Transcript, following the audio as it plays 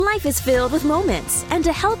Life is filled with moments, and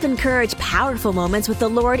to help encourage powerful moments with the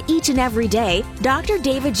Lord each and every day, Dr.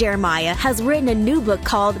 David Jeremiah has written a new book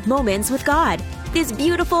called Moments with God. This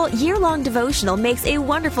beautiful, year-long devotional makes a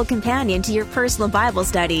wonderful companion to your personal Bible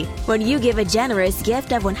study. When you give a generous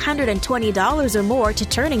gift of $120 or more to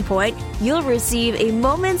Turning Point, you'll receive a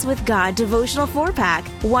Moments with God devotional 4-pack,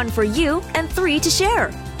 1 for you and 3 to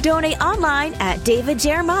share. Donate online at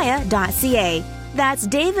davidjeremiah.ca. That's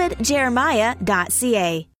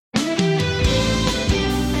davidjeremiah.ca.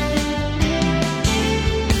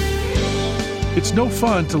 It's no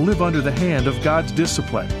fun to live under the hand of God's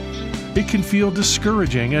discipline. It can feel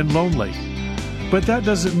discouraging and lonely. But that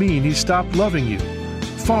doesn't mean He stopped loving you.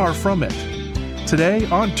 Far from it. Today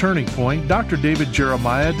on Turning Point, Dr. David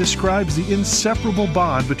Jeremiah describes the inseparable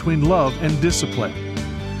bond between love and discipline.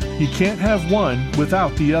 You can't have one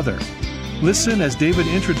without the other. Listen as David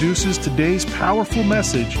introduces today's powerful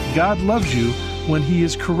message, God loves you when He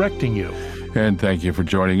is correcting you. And thank you for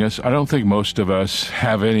joining us. I don't think most of us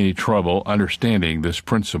have any trouble understanding this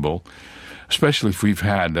principle, especially if we've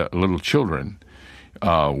had little children.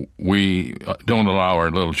 We don't allow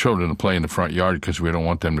our little children to play in the front yard because we don't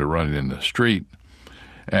want them to run in the street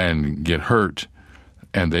and get hurt.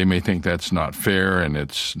 And they may think that's not fair and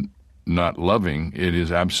it's not loving. It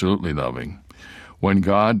is absolutely loving. When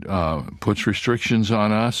God puts restrictions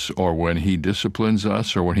on us, or when He disciplines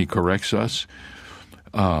us, or when He corrects us,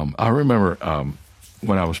 I remember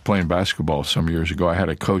when I was playing basketball some years ago, I had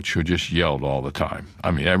a coach who just yelled all the time.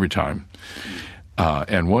 I mean, every time.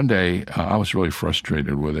 And one day, I was really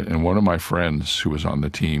frustrated with it. And one of my friends who was on the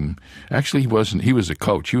team, actually he was a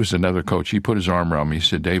coach. He was another coach. He put his arm around me. He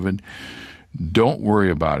said, David, don't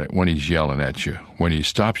worry about it when he's yelling at you. When he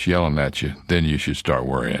stops yelling at you, then you should start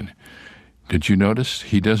worrying. Did you notice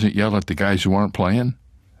he doesn't yell at the guys who aren't playing?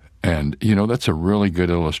 And, that's a really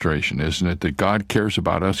good illustration, isn't it? That God cares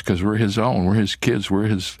about us because we're His own. We're His kids. We're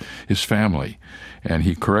His family. And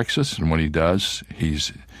He corrects us, and when He does,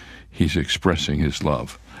 He's expressing His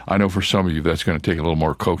love. I know for some of you that's going to take a little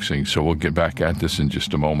more coaxing, so we'll get back at this in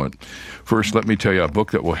just a moment. First, let me tell you a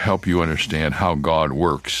book that will help you understand how God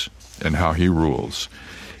works and how He rules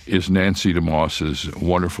is Nancy DeMoss's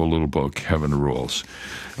wonderful little book, Heaven Rules.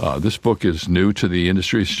 This book is new to the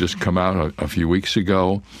industry. It's just come out a few weeks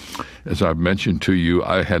ago. As I've mentioned to you,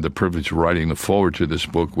 I had the privilege of writing the foreword to this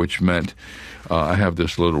book, which meant I have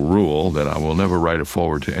this little rule that I will never write a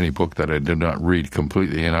foreword to any book that I did not read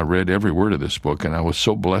completely. And I read every word of this book, and I was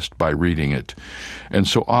so blessed by reading it and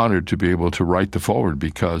so honored to be able to write the foreword,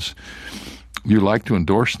 because you like to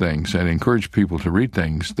endorse things and encourage people to read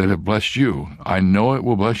things that have blessed you. I know it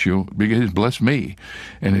will bless you because it blessed me,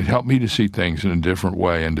 and it helped me to see things in a different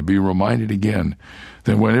way and to be reminded again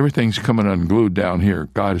that when everything's coming unglued down here,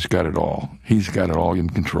 God has got it all. He's got it all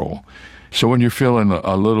in control. So when you're feeling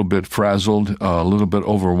a little bit frazzled, a little bit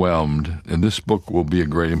overwhelmed, and this book will be a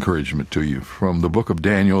great encouragement to you. From the book of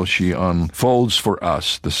Daniel, she unfolds for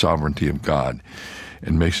us the sovereignty of God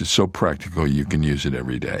and makes it so practical you can use it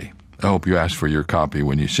every day. I hope you ask for your copy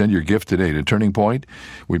when you send your gift today to Turning Point.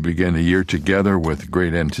 We begin the year together with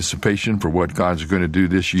great anticipation for what God's going to do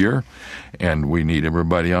this year, and we need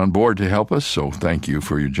everybody on board to help us, so thank you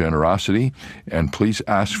for your generosity, and please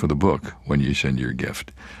ask for the book when you send your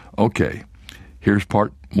gift. Okay, here's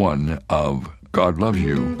part 1 of God Loves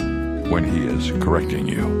You when He is Correcting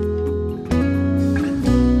You.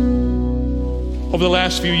 Over the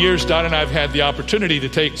last few years, Don and I have had the opportunity to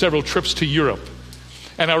take several trips to Europe.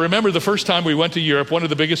 And I remember the first time we went to Europe, one of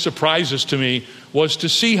the biggest surprises to me was to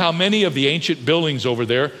see how many of the ancient buildings over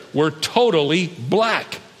there were totally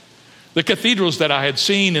black. The cathedrals that I had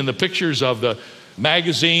seen in the pictures of the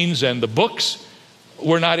magazines and the books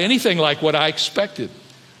were not anything like what I expected.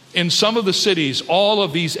 In some of the cities, all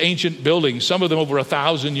of these ancient buildings, some of them over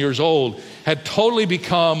 1,000 years old, had totally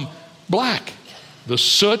become black. The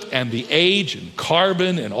soot and the age and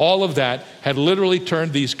carbon and all of that had literally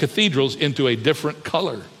turned these cathedrals into a different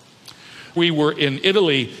color. We were in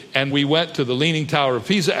Italy, and we went to the Leaning Tower of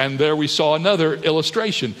Pisa, and there we saw another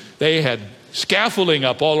illustration. They had scaffolding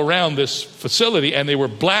up all around this facility, and they were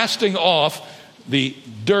blasting off the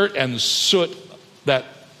dirt and soot that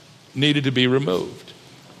needed to be removed.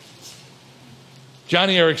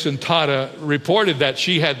 Joni Eareckson Tada reported that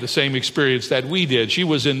she had the same experience that we did. She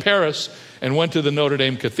was in Paris and went to the Notre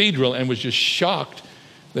Dame Cathedral and was just shocked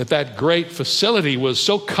that that great facility was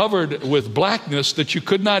so covered with blackness that you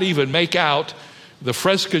could not even make out the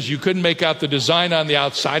frescoes. You couldn't make out the design on the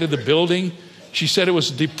outside of the building. She said it was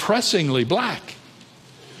depressingly black.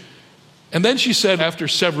 And then she said after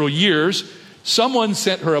several years, someone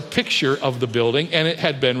sent her a picture of the building and it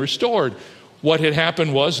had been restored. What had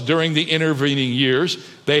happened was, during the intervening years,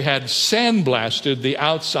 they had sandblasted the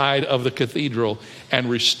outside of the cathedral and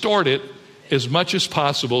restored it as much as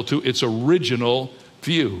possible to its original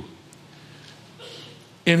view.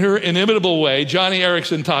 In her inimitable way, Joni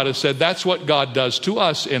Eareckson Tada said that's what God does to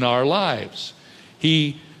us in our lives.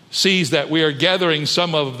 He sees that we are gathering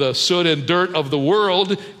some of the soot and dirt of the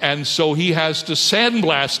world, and so he has to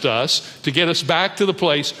sandblast us to get us back to the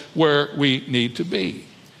place where we need to be.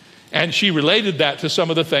 And she related that to some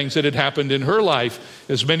of the things that had happened in her life.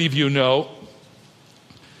 As many of you know,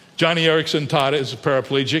 Joni Eareckson Tada is a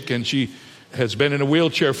paraplegic, and she has been in a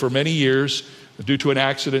wheelchair for many years due to an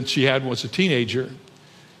accident she had when she was a teenager.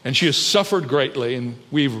 And she has suffered greatly, and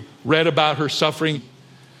we've read about her suffering.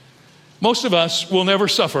 Most of us will never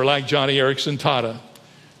suffer like Joni Eareckson Tada.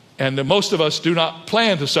 And most of us do not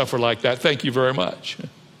plan to suffer like that. Thank you very much.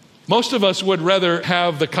 Most of us would rather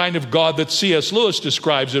have the kind of God that C.S. Lewis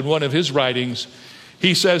describes in one of his writings.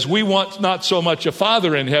 He says, we want not so much a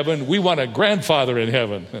father in heaven, we want a grandfather in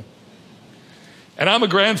heaven. And I'm a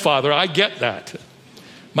grandfather, I get that.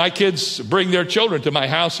 My kids bring their children to my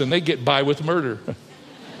house and they get by with murder.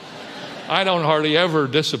 I don't hardly ever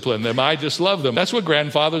discipline them. I just love them. That's what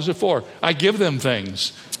grandfathers are for. I give them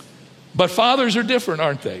things. But fathers are different,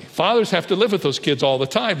 aren't they? Fathers have to live with those kids all the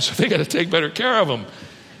time, so they got to take better care of them.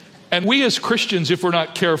 And we as Christians, if we're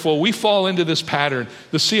not careful, we fall into this pattern.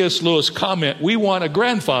 The C.S. Lewis comment, we want a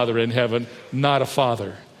grandfather in heaven, not a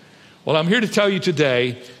father. Well, I'm here to tell you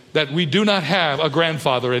today that we do not have a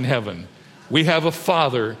grandfather in heaven. We have a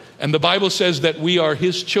father, and the Bible says that we are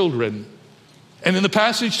his children. And in the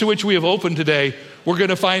passage to which we have opened today, we're going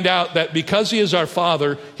to find out that because he is our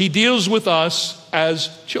father, he deals with us as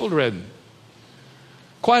children.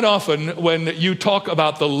 Quite often, when you talk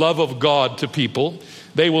about the love of God to people,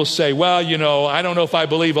 they will say, well, you know, I don't know if I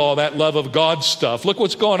believe all that love of God stuff. Look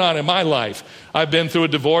what's going on in my life. I've been through a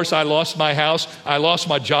divorce. I lost my house. I lost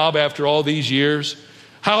my job after all these years.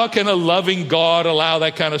 How can a loving God allow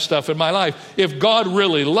that kind of stuff in my life? If God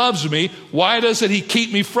really loves me, why doesn't he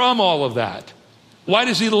keep me from all of that? Why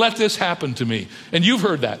does he let this happen to me? And you've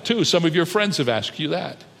heard that too. Some of your friends have asked you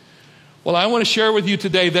that. Well, I want to share with you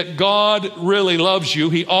today that God really loves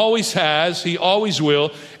you. He always has, he always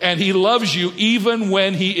will, and he loves you even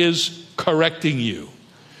when he is correcting you.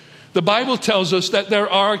 The Bible tells us that there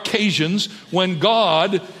are occasions when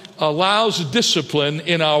God allows discipline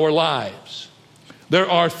in our lives. There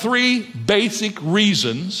are three basic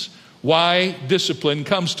reasons why discipline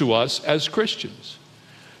comes to us as Christians.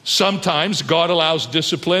 Sometimes God allows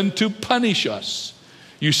discipline to punish us.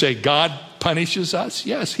 You say, God punishes us?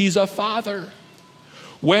 Yes, he's a father.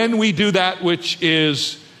 When we do that which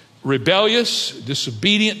is rebellious,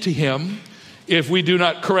 disobedient to him, if we do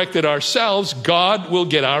not correct it ourselves, God will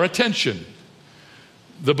get our attention.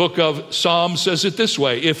 The book of Psalms says it this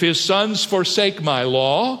way, if his sons forsake my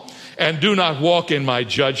law and do not walk in my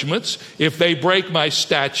judgments, if they break my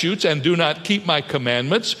statutes and do not keep my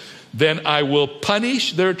commandments, then I will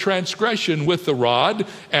punish their transgression with the rod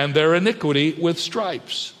and their iniquity with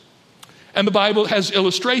stripes. And the Bible has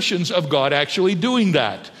illustrations of God actually doing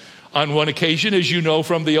that. On one occasion, as you know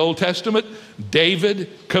from the Old Testament, David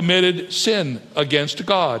committed sin against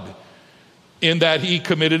God in that he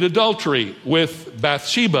committed adultery with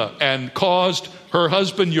Bathsheba and caused her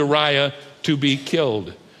husband Uriah to be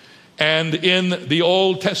killed. And in the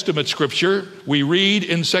Old Testament scripture, we read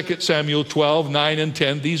in 2 Samuel 12, 9 and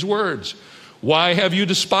 10 these words. Why have you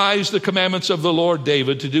despised the commandments of the Lord,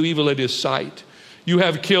 David, to do evil in his sight? You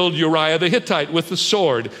have killed Uriah the Hittite with the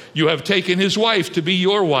sword. You have taken his wife to be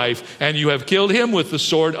your wife, and you have killed him with the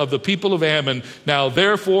sword of the people of Ammon. Now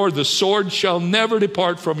therefore the sword shall never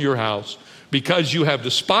depart from your house, because you have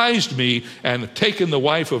despised me and taken the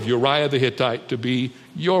wife of Uriah the Hittite to be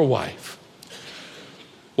your wife.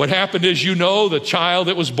 What happened is, you know, the child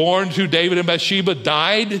that was born to David and Bathsheba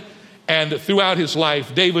died, and throughout his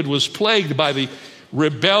life, David was plagued by the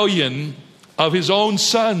rebellion of his own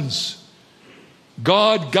sons.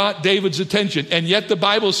 God got David's attention, and yet the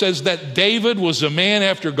Bible says that David was a man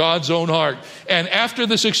after God's own heart. And after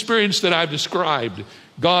this experience that I've described,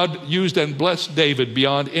 God used and blessed David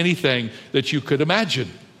beyond anything that you could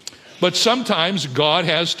imagine. But sometimes God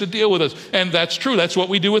has to deal with us. And that's true. That's what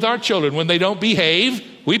we do with our children. When they don't behave,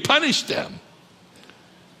 we punish them.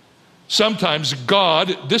 Sometimes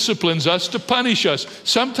God disciplines us to punish us.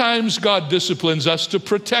 Sometimes God disciplines us to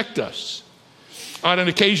protect us. On an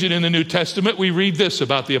occasion in the New Testament, we read this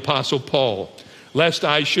about the Apostle Paul. Lest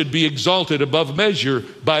I should be exalted above measure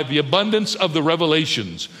by the abundance of the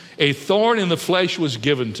revelations. A thorn in the flesh was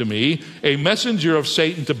given to me, a messenger of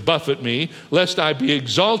Satan to buffet me, lest I be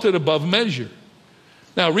exalted above measure.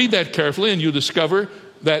 Now read that carefully and you'll discover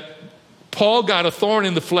that Paul got a thorn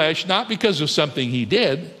in the flesh not because of something he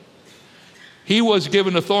did. He was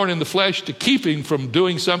given a thorn in the flesh to keep him from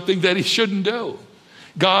doing something that he shouldn't do.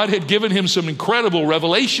 God had given him some incredible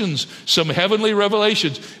revelations, some heavenly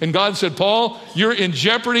revelations. And God said, Paul, you're in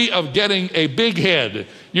jeopardy of getting a big head.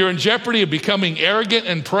 You're in jeopardy of becoming arrogant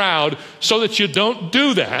and proud. So that you don't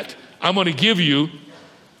do that, I'm going to give you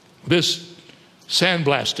this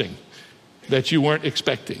sandblasting that you weren't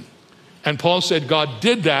expecting. And Paul said God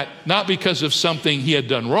did that not because of something he had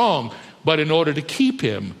done wrong, but in order to keep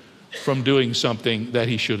him from doing something that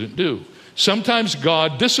he shouldn't do. Sometimes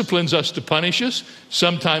God disciplines us to punish us.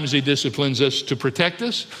 Sometimes he disciplines us to protect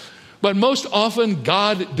us. But most often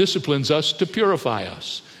God disciplines us to purify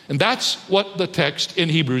us. And that's what the text in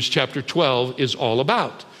Hebrews chapter 12 is all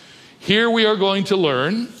about. Here we are going to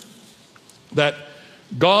learn that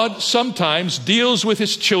God sometimes deals with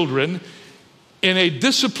his children in a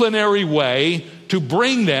disciplinary way to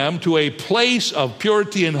bring them to a place of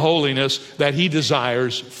purity and holiness that he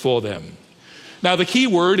desires for them. Now, the key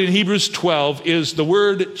word in Hebrews 12 is the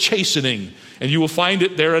word chastening, and you will find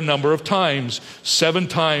it there a number of times, 7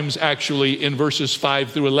 times actually in verses 5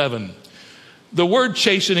 through 11. The word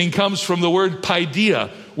chastening comes from the word paideia,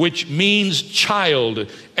 which means child,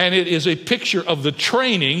 and it is a picture of the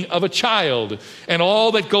training of a child and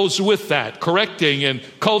all that goes with that, correcting and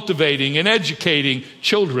cultivating and educating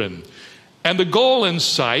children. And the goal in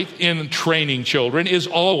sight in training children is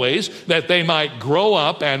always that they might grow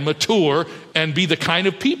up and mature and be the kind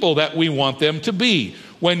of people that we want them to be.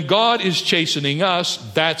 When God is chastening us,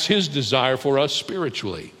 that's his desire for us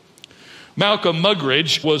spiritually. Malcolm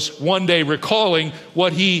Muggeridge was one day recalling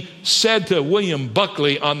what he said to William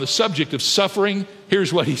Buckley on the subject of suffering.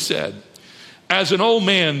 Here's what he said. As an old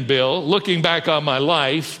man, Bill, looking back on my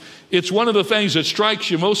life, it's one of the things that strikes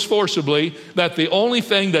you most forcibly that the only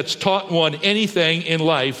thing that's taught one anything in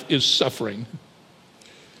life is suffering.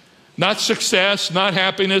 Not success, not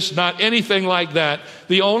happiness, not anything like that.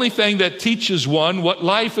 The only thing that teaches one what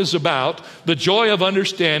life is about, the joy of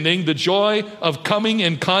understanding, the joy of coming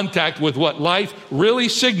in contact with what life really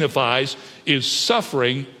signifies, is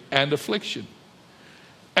suffering and affliction.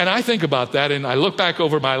 And I think about that and I look back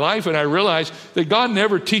over my life and I realize that God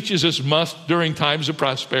never teaches us much during times of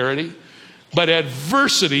prosperity, but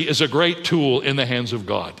adversity is a great tool in the hands of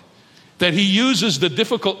God. That he uses the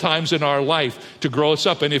difficult times in our life to grow us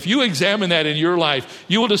up. And if you examine that in your life,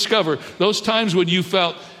 you will discover those times when you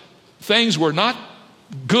felt things were not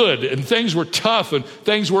good and things were tough and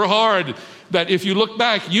things were hard, that if you look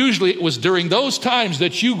back, usually it was during those times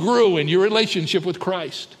that you grew in your relationship with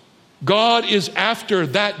Christ. God is after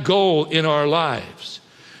that goal in our lives.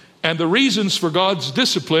 And the reasons for God's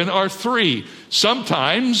discipline are 3.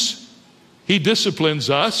 Sometimes he disciplines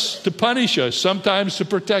us to punish us, sometimes to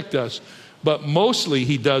protect us. But mostly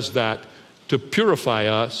he does that to purify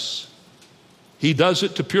us. He does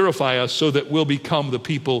it to purify us so that we'll become the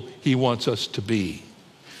people he wants us to be.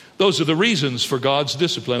 Those are the reasons for God's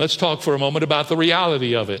discipline. Let's talk for a moment about the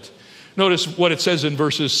reality of it. Notice what it says in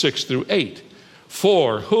verses 6 through 8.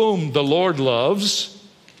 For whom the Lord loves,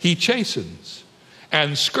 he chastens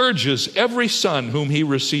and scourges every son whom he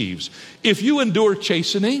receives. If you endure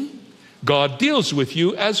chastening, God deals with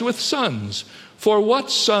you as with sons. For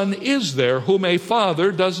what son is there whom a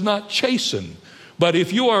father does not chasten? But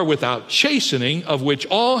if you are without chastening, of which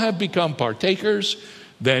all have become partakers,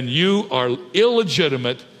 then you are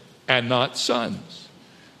illegitimate and not sons.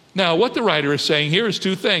 Now, what the writer is saying here is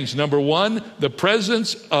 2 things. Number 1, the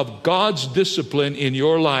presence of God's discipline in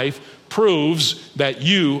your life proves that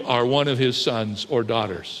you are one of his sons or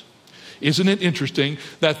daughters. Isn't it interesting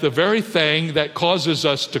that the very thing that causes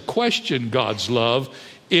us to question God's love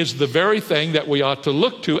is the very thing that we ought to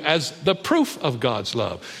look to as the proof of God's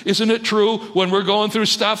love? Isn't it true when we're going through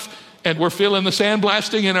stuff and we're feeling the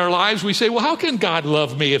sandblasting in our lives, we say, well, how can God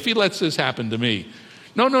love me if he lets this happen to me?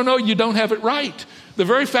 No, you don't have it right. The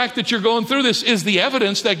very fact that you're going through this is the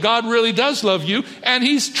evidence that God really does love you, and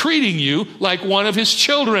he's treating you like one of his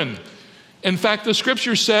children. In fact, the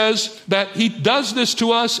scripture says that he does this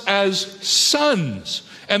to us as sons.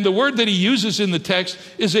 And the word that he uses in the text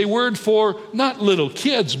is a word for not little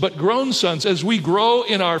kids, but grown sons. As we grow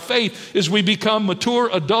in our faith, as we become mature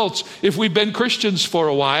adults, if we've been Christians for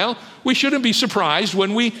a while, we shouldn't be surprised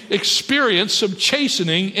when we experience some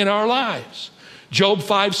chastening in our lives. Job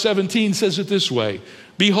 5:17 says it this way,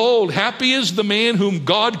 behold, happy is the man whom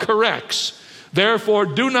God corrects. Therefore,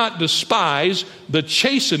 do not despise the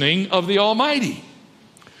chastening of the Almighty.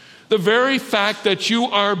 The very fact that you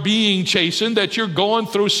are being chastened, that you're going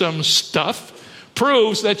through some stuff,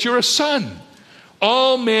 proves that you're a son.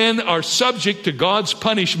 All men are subject to God's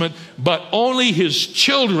punishment, but only his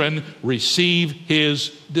children receive his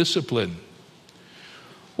discipline.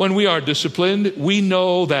 When we are disciplined, we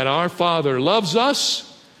know that our Father loves us,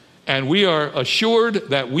 and we are assured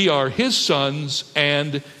that we are his sons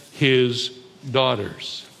and his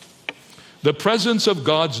daughters. The presence of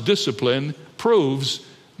God's discipline proves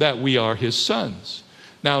that we are his sons.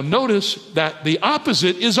 Now notice that the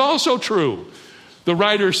opposite is also true. The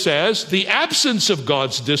writer says the absence of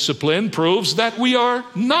God's discipline proves that we are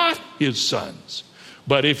not his sons.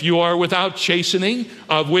 But if you are without chastening,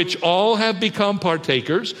 of which all have become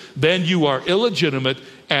partakers, then you are illegitimate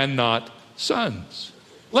and not sons.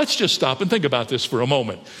 Let's just stop and think about this for a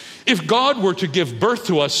moment. If God were to give birth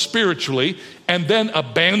to us spiritually and then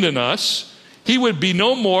abandon us, he would be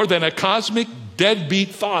no more than a cosmic deadbeat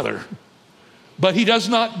father. But he does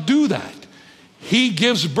not do that. He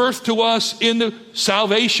gives birth to us into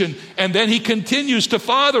salvation, and then he continues to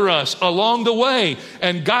father us along the way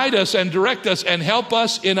and guide us and direct us and help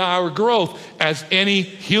us in our growth as any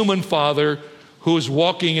human father who is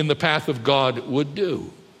walking in the path of God would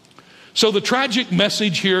do. So the tragic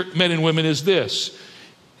message here, men and women, is this.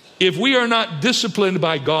 If we are not disciplined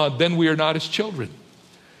by God, then we are not his children.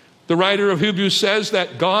 The writer of Hebrews says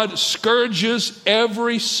that God scourges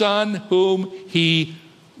every son whom he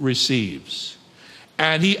receives.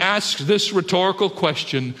 And he asks this rhetorical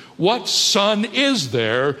question, what son is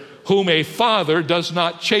there whom a father does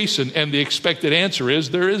not chasten? And the expected answer is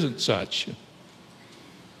there isn't such.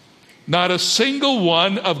 Not a single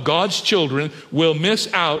one of God's children will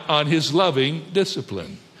miss out on his loving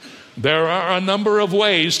discipline. There are a number of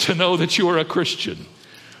ways to know that you are a Christian.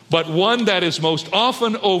 But one that is most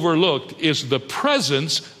often overlooked is the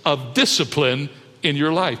presence of discipline in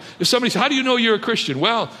your life. If somebody says, how do you know you're a Christian?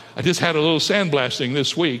 Well, I just had a little sandblasting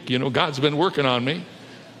this week. You know, God's been working on me.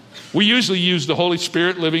 We usually use the Holy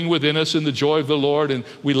Spirit living within us in the joy of the Lord, and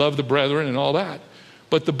we love the brethren and all that.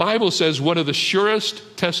 But the Bible says one of the surest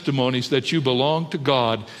testimonies that you belong to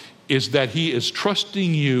God is that he is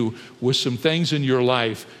trusting you with some things in your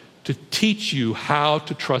life to teach you how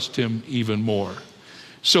to trust him even more.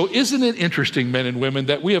 So isn't it interesting, men and women,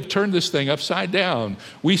 that we have turned this thing upside down?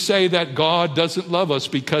 We say that God doesn't love us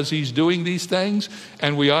because he's doing these things,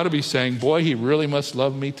 and we ought to be saying, boy, he really must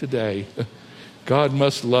love me today. God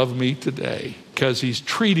must love me today because he's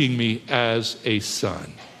treating me as a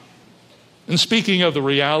son. And speaking of the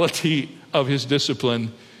reality of his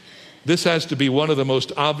discipline, this has to be one of the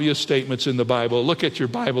most obvious statements in the Bible. Look at your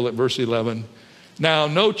Bible at verse 11. Now,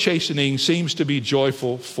 no chastening seems to be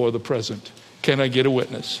joyful for the present. Can I get a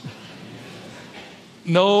witness?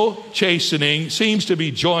 No chastening seems to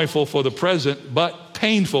be joyful for the present, but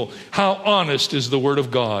painful. How honest is the Word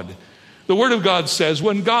of God? The Word of God says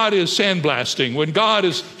when God is sandblasting, when God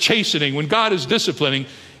is chastening, when God is disciplining,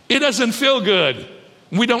 it doesn't feel good.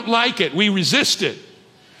 We don't like it. We resist it.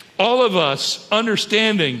 All of us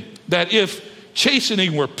understanding that if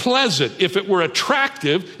chastening were pleasant, if it were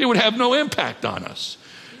attractive, it would have no impact on us.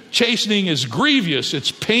 Chastening is grievous,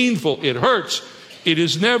 it's painful, it hurts. It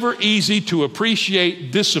is never easy to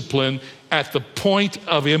appreciate discipline at the point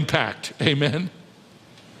of impact. Amen?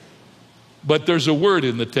 But there's a word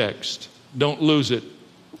in the text. Don't lose it.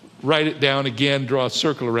 Write it down again, draw a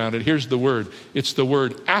circle around it. Here's the word. It's the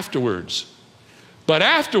word afterwards. But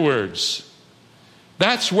afterwards,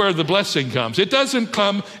 that's where the blessing comes. It doesn't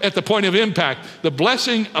come at the point of impact. The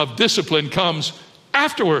blessing of discipline comes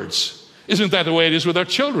afterwards. Isn't that the way it is with our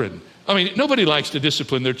children? I mean, nobody likes to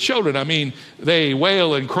discipline their children. I mean, they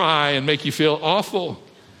wail and cry and make you feel awful.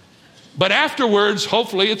 But afterwards,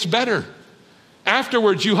 hopefully it's better.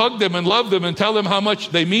 Afterwards, you hug them and love them and tell them how much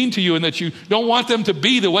they mean to you and that you don't want them to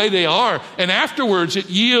be the way they are. And afterwards, it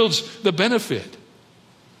yields the benefit.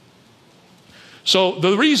 So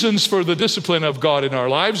the reasons for the discipline of God in our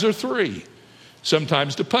lives are three.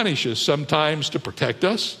 Sometimes to punish us, sometimes to protect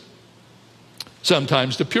us,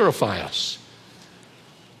 sometimes to purify us.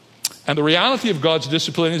 And the reality of God's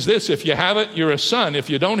discipline is this: if you have it, you're a son. If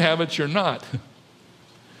you don't have it, you're not.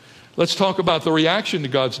 Let's talk about the reaction to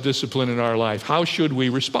God's discipline in our life. How should we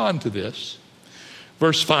respond to this?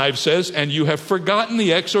 Verse 5 says, and you have forgotten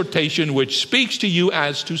the exhortation which speaks to you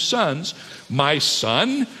as to sons. My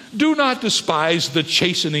son, do not despise the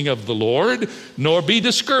chastening of the Lord, nor be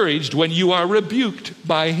discouraged when you are rebuked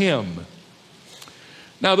by him.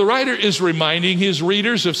 Now, the writer is reminding his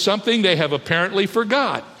readers of something they have apparently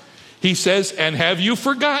forgot. He says, and have you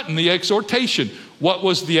forgotten the exhortation? What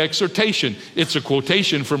was the exhortation? It's a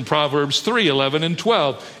quotation from Proverbs 3, 11 and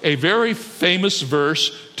 12, a very famous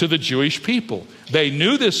verse to the Jewish people. They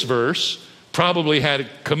knew this verse, probably had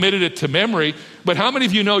committed it to memory, But how many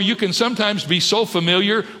of you know you can sometimes be so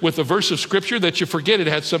familiar with a verse of Scripture that you forget it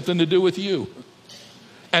had something to do with you?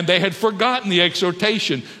 And they had forgotten the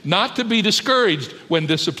exhortation not to be discouraged when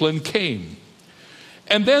discipline came.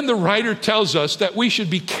 And then the writer tells us that we should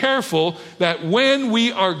be careful that when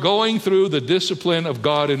we are going through the discipline of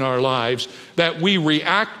God in our lives, that we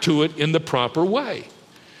react to it in the proper way.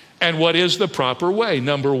 And what is the proper way?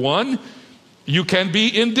 Number one, you can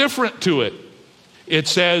be indifferent to it. It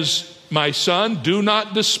says, my son, do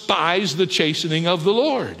not despise the chastening of the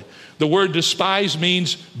Lord. The word despise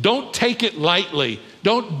means don't take it lightly.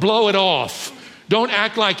 Don't blow it off. Don't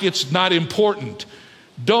act like it's not important.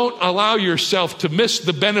 Don't allow yourself to miss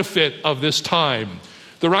the benefit of this time.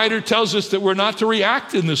 The writer tells us that we're not to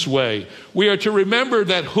react in this way. We are to remember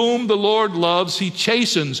that whom the Lord loves, he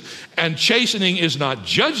chastens. And chastening is not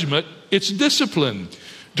judgment, it's discipline,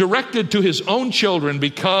 directed to his own children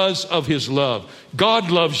because of his love.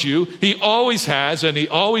 God loves you. He always has, and he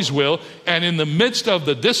always will. And in the midst of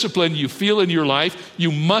the discipline you feel in your life,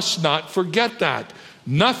 you must not forget that.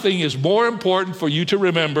 Nothing is more important for you to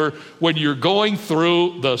remember when you're going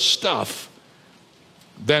through the stuff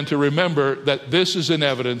than to remember that this is an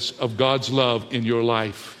evidence of God's love in your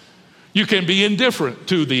life. You can be indifferent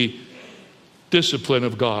to the discipline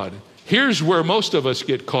of God. Here's where most of us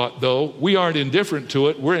get caught, though. We aren't indifferent to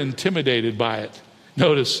it. We're intimidated by it.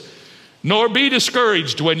 Notice, nor be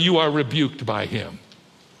discouraged when you are rebuked by him.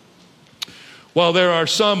 While there are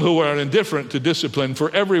some who are indifferent to discipline, for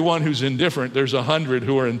everyone who's indifferent, there's 100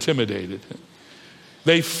 who are intimidated.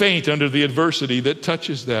 They faint under the adversity that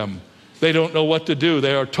touches them. They don't know what to do.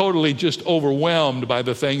 They are totally just overwhelmed by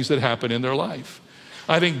the things that happen in their life.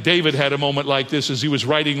 I think David had a moment like this as he was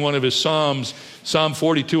writing one of his Psalms, Psalm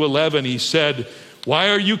 42:11. He said,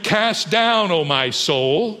 why are you cast down, O my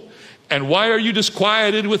soul? And why are you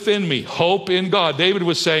disquieted within me? Hope in God. David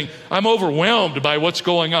was saying, I'm overwhelmed by what's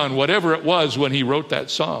going on, whatever it was when he wrote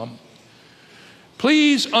that psalm.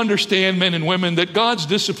 Please understand, men and women, that God's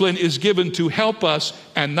discipline is given to help us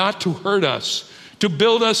and not to hurt us, to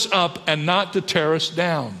build us up and not to tear us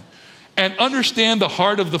down. And understand the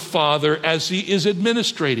heart of the Father as he is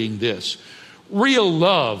administrating this. Real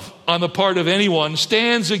love on the part of anyone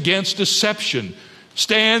stands against deception,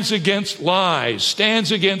 stands against lies,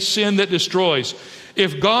 stands against sin that destroys.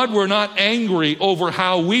 If God were not angry over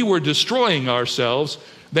how we were destroying ourselves,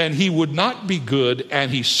 then he would not be good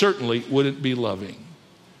and he certainly wouldn't be loving.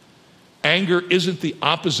 Anger isn't the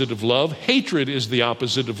opposite of love. Hatred is the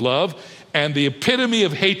opposite of love. And the epitome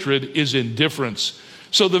of hatred is indifference.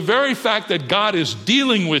 So the very fact that God is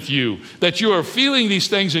dealing with you, that you are feeling these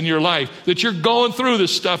things in your life, that you're going through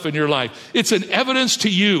this stuff in your life, it's an evidence to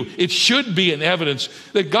you. It should be an evidence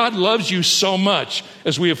that God loves you so much.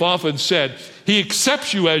 As we have often said, he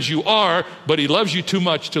accepts you as you are, but he loves you too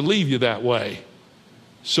much to leave you that way.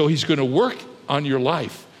 So he's going to work on your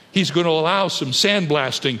life. He's going to allow some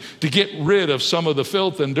sandblasting to get rid of some of the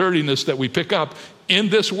filth and dirtiness that we pick up in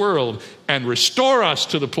this world and restore us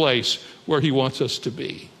to the place where he wants us to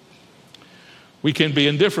be. We can be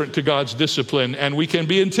indifferent to God's discipline, and we can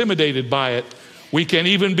be intimidated by it. We can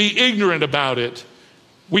even be ignorant about it.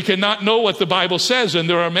 We cannot know what the Bible says, and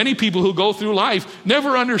there are many people who go through life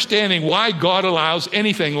never understanding why God allows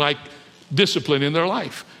anything like discipline in their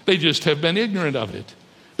life. They just have been ignorant of it.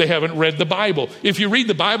 They haven't read the Bible. If you read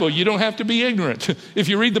the Bible, you don't have to be ignorant. If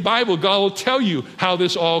you read the Bible, God will tell you how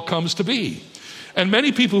this all comes to be. And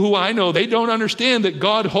many people who I know, they don't understand that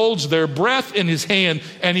God holds their breath in his hand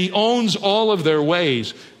and he owns all of their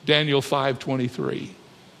ways. Daniel 5:23.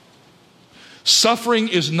 Suffering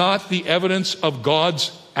is not the evidence of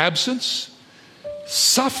God's absence.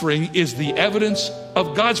 Suffering is the evidence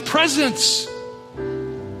of God's presence.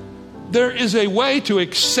 There is a way to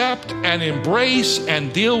accept and embrace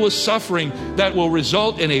and deal with suffering that will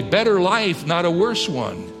result in a better life, not a worse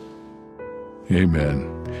one. Amen.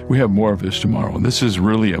 We have more of this tomorrow. And this is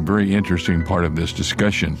really a very interesting part of this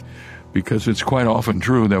discussion, because it's quite often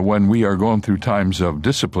true that when we are going through times of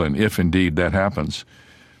discipline, if indeed that happens,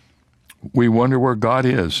 we wonder where God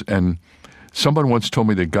is. And someone once told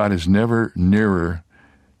me that God is never nearer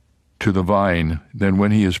to the vine than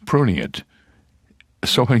when he is pruning it.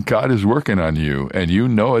 So when God is working on you and you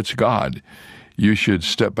know it's God, you should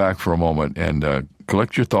step back for a moment and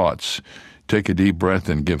collect your thoughts, take a deep breath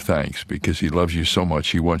and give thanks, because he loves you so much.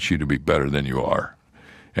 He wants you to be better than you are.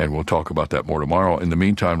 And we'll talk about that more tomorrow. In the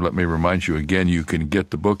meantime, let me remind you again, you can get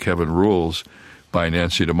the book Heaven Rules by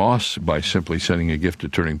Nancy DeMoss by simply sending a gift to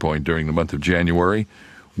Turning Point during the month of January.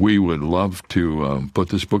 We would love to put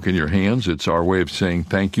this book in your hands. It's our way of saying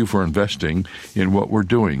thank you for investing in what we're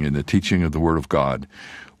doing in the teaching of the Word of God.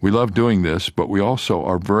 We love doing this, but we also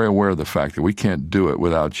are very aware of the fact that we can't do it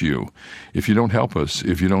without you. If you don't help us,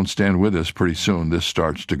 if you don't stand with us, pretty soon this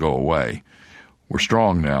starts to go away. We're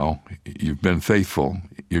strong now. You've been faithful.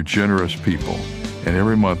 You're generous people. And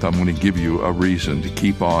every month I'm going to give you a reason to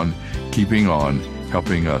keep on keeping on,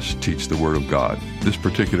 helping us teach the Word of God. This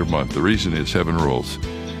particular month, the reason is Heaven Rules.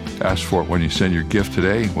 Ask for it when you send your gift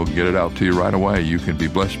today. We'll get it out to you right away. You can be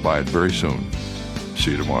blessed by it very soon. See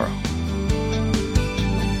you tomorrow.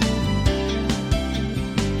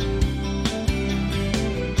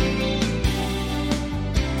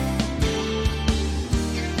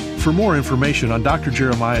 For more information on Dr.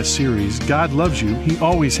 Jeremiah's series, God Loves You, He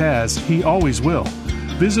Always Has, He Always Will,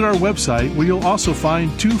 visit our website where you'll also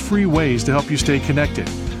find 2 free ways to help you stay connected: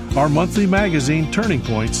 our monthly magazine, Turning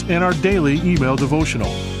Points, and our daily email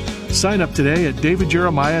devotional. Sign up today at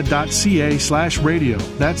davidjeremiah.ca/radio.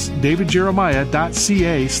 That's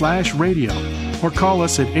davidjeremiah.ca/radio. Or call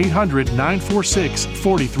us at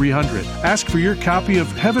 800-946-4300. Ask for your copy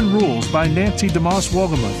of Heaven Rules by Nancy DeMoss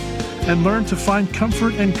Wolgemuth and learn to find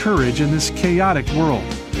comfort and courage in this chaotic world.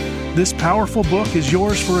 This powerful book is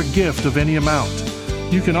yours for a gift of any amount.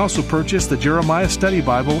 You can also purchase the Jeremiah Study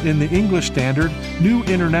Bible in the English Standard, New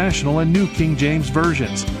International, and New King James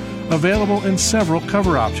versions, available in several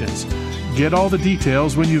cover options. Get all the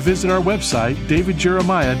details when you visit our website,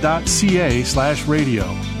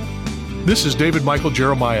 davidjeremiah.ca/radio. This is David Michael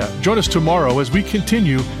Jeremiah. Join us tomorrow as we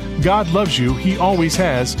continue God Loves You, He Always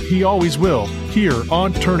Has, He Always Will, here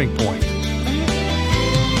on Turning Point.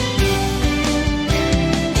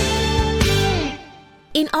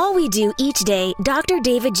 In all we do each day, Dr.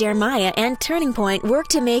 David Jeremiah and Turning Point work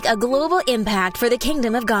to make a global impact for the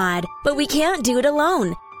kingdom of God. But we can't do it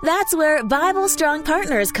alone. That's where Bible Strong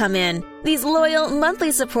Partners come in. These loyal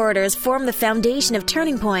monthly supporters form the foundation of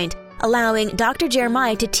Turning Point, allowing Dr.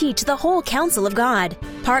 Jeremiah to teach the whole counsel of God.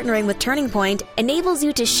 Partnering with Turning Point enables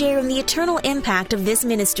you to share in the eternal impact of this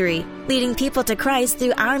ministry, leading people to Christ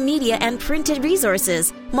through our media and printed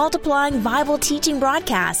resources, multiplying Bible teaching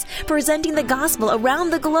broadcasts, presenting the gospel around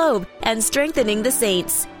the globe, and strengthening the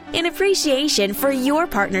saints. In appreciation for your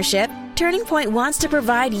partnership, Turning Point wants to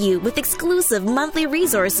provide you with exclusive monthly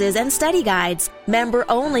resources and study guides,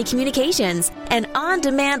 member-only communications, an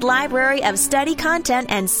on-demand library of study content,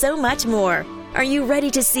 and so much more. Are you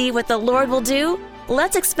ready to see what the Lord will do?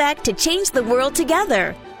 Let's expect to change the world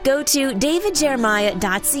together. Go to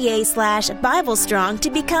davidjeremiah.ca/BibleStrong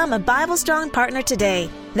to become a Bible Strong partner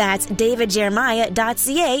today. That's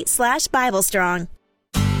davidjeremiah.ca/BibleStrong.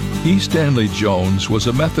 E. Stanley Jones was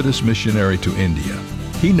a Methodist missionary to India.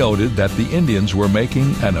 He noted that the Indians were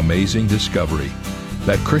making an amazing discovery,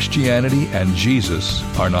 that Christianity and Jesus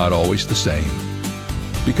are not always the same.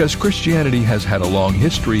 Because Christianity has had a long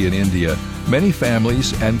history in India, many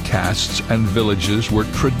families and castes and villages were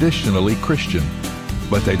traditionally Christian,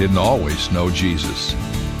 but they didn't always know Jesus.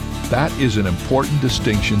 That is an important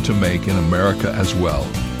distinction to make in America as well.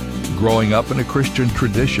 Growing up in a Christian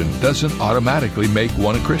tradition doesn't automatically make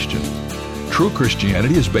one a Christian. True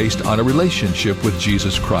Christianity is based on a relationship with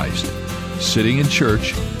Jesus Christ. Sitting in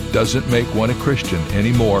church doesn't make one a Christian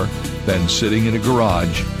any more than sitting in a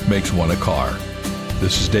garage makes one a car.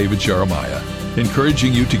 This is David Jeremiah,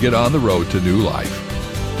 encouraging you to get on the road to new life.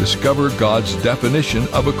 Discover God's definition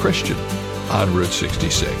of a Christian on Route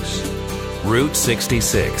 66. Route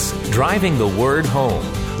 66, driving the word home.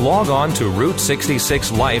 Log on to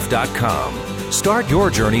Route66Life.com. Start your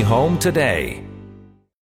journey home today.